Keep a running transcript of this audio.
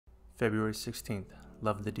February 16th.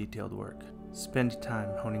 Love the detailed work. Spend time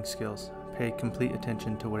honing skills. Pay complete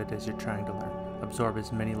attention to what it is you're trying to learn. Absorb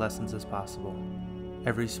as many lessons as possible.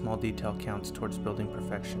 Every small detail counts towards building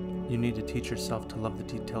perfection. You need to teach yourself to love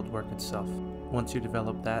the detailed work itself. Once you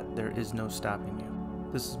develop that, there is no stopping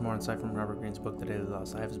you. This is more insight from Robert Greene's book, The Daily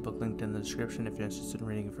Laws. I have his book linked in the description. If you're interested in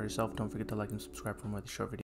reading it for yourself, don't forget to like and subscribe for more of the short videos.